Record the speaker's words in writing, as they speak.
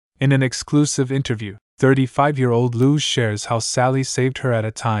In an exclusive interview, 35-year-old Lou shares how Salli saved her at a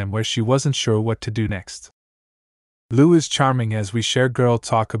time where she wasn't sure what to do next. Lou is charming as we share girl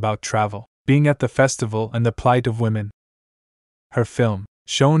talk about travel, being at the festival, and the plight of women. Her film,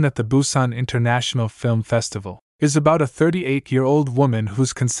 shown at the Busan International Film Festival, is about a 38-year-old woman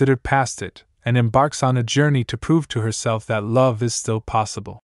who's considered past it and embarks on a journey to prove to herself that love is still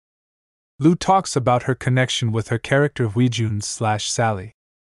possible. Lou talks about her connection with her character Huijun/Salli.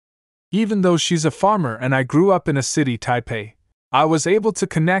 Even though she's a farmer and I grew up in a city, Taipei, I was able to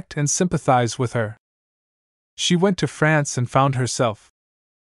connect and sympathize with her. She went to France and found herself.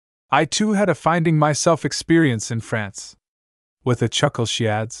 I too had a finding myself experience in France. With a chuckle she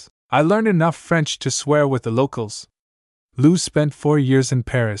adds, I learned enough French to swear with the locals. Lou spent 4 years in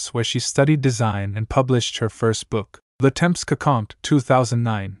Paris where she studied design and published her first book, Le Temps que Compte,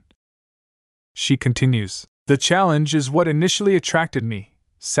 2009. She continues, the challenge is what initially attracted me.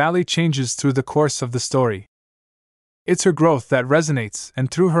 Salli changes through the course of the story. It's her growth that resonates, and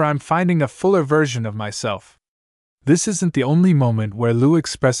through her I'm finding a fuller version of myself. This isn't the only moment where Lou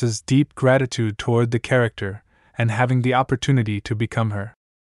expresses deep gratitude toward the character and having the opportunity to become her.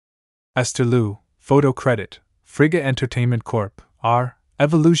 Esther Lou, photo credit, Frigga Entertainment Corp. R.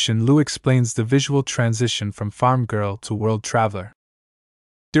 Evolution. Lou explains the visual transition from farm girl to world traveler.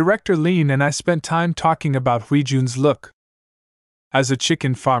 Director Lean and I spent time talking about Huijun's look. As a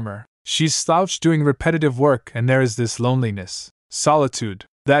chicken farmer, she's slouched doing repetitive work, and there is this loneliness, solitude,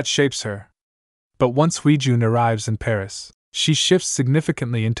 that shapes her. But once Huijun arrives in Paris, she shifts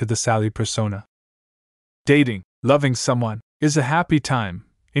significantly into the Salli persona. Dating, loving someone, is a happy time,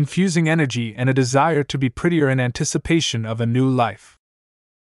 infusing energy and a desire to be prettier in anticipation of a new life.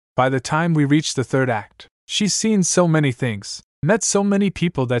 By the time we reach the third act, she's seen so many things, met so many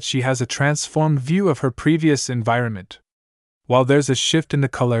people that she has a transformed view of her previous environment. While there's a shift in the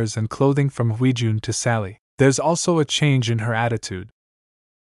colors and clothing from Huijun to Salli, there's also a change in her attitude.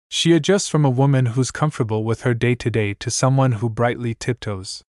 She adjusts from a woman who's comfortable with her day-to-day to someone who brightly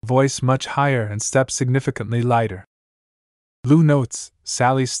tiptoes, voice much higher and step significantly lighter. Lou notes,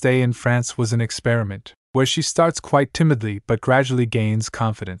 Salli's stay in France was an experiment, where she starts quite timidly but gradually gains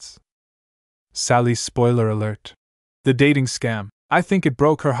confidence. Salli's spoiler alert. The dating scam, I think it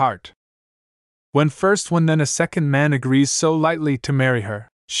broke her heart. When first one then a second man agrees so lightly to marry her,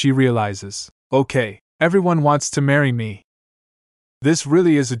 she realizes, okay, everyone wants to marry me. This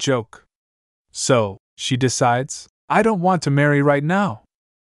really is a joke. So, she decides, I don't want to marry right now.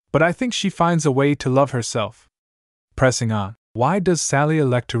 But I think she finds a way to love herself. Pressing on, why does Salli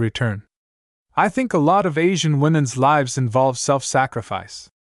elect to return? I think a lot of Asian women's lives involve self-sacrifice.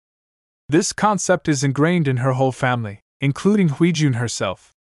 This concept is ingrained in her whole family, including Huijun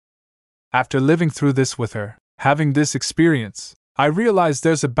herself. After living through this with her, having this experience, I realize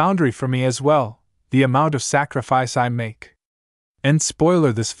there's a boundary for me as well, the amount of sacrifice I make. And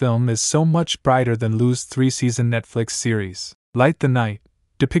spoiler, this film is so much brighter than Lou's 3-season Netflix series, Light the Night,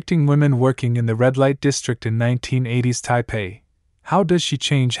 depicting women working in the red light district in 1980s Taipei. How does she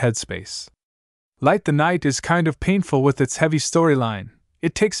change headspace? Light the Night is kind of painful with its heavy storyline.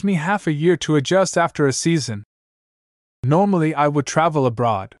 It takes me half a year to adjust after a season. Normally I would travel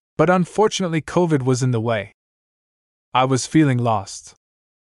abroad, but unfortunately COVID was in the way. I was feeling lost.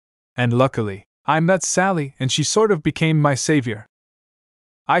 And luckily, I met Salli and she sort of became my savior.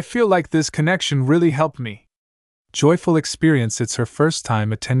 I feel like this connection really helped me. Joyful experience. It's her first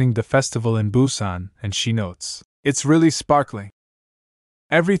time attending the festival in Busan, and she notes, it's really sparkling.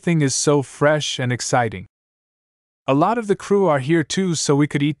 Everything is so fresh and exciting. A lot of the crew are here too, so we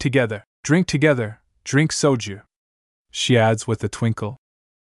could eat together, drink soju. She adds with a twinkle.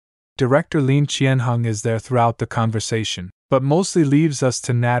 Director Lin Qianheng is there throughout the conversation, but mostly leaves us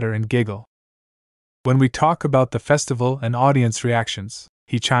to natter and giggle. When we talk about the festival and audience reactions,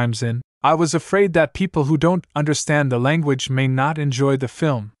 he chimes in, I was afraid that people who don't understand the language may not enjoy the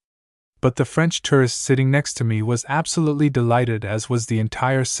film. But the French tourist sitting next to me was absolutely delighted, as was the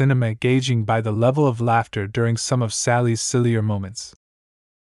entire cinema, gauging by the level of laughter during some of Salli's sillier moments.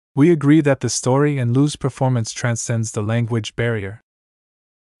 We agree that the story and Lou's performance transcends the language barrier.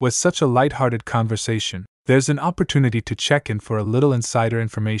 With such a light-hearted conversation, there's an opportunity to check in for a little insider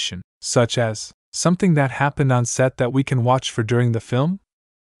information, such as something that happened on set that we can watch for during the film?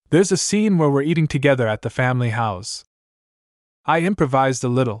 There's a scene where we're eating together at the family house. I improvised a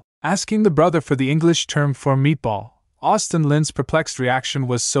little, asking the brother for the English term for meatball. Austin Lin's perplexed reaction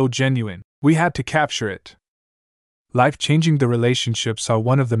was so genuine, we had to capture it. Life-changing. The relationships are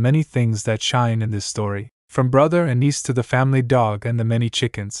one of the many things that shine in this story, from brother and niece to the family dog and the many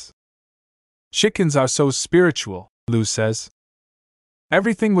chickens. Chickens are so spiritual, Lou says.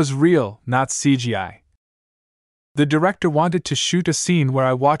 Everything was real, not CGI. The director wanted to shoot a scene where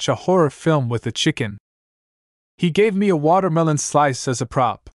I watch a horror film with a chicken. He gave me a watermelon slice as a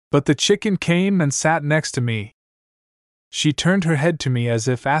prop, but the chicken came and sat next to me. She turned her head to me as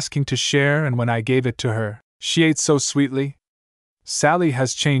if asking to share, and when I gave it to her, she ate so sweetly. Salli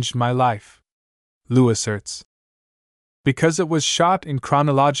has changed my life, Lou asserts. Because it was shot in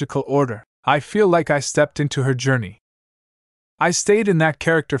chronological order, I feel like I stepped into her journey. I stayed in that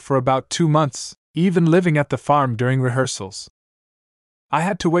character for about 2 months, even living at the farm during rehearsals. I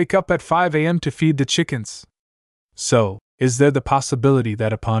had to wake up at 5 a.m. to feed the chickens. So, is there the possibility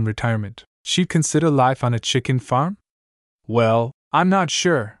that upon retirement, she'd consider life on a chicken farm? Well, I'm not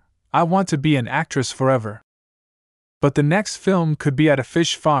sure. I want to be an actress forever. But the next film could be at a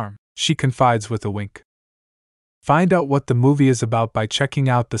fish farm, she confides with a wink. Find out what the movie is about by checking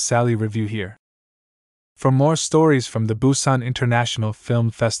out the Salli review here. For more stories from the Busan International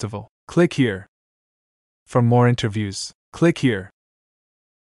Film Festival, click here. For more interviews, click here.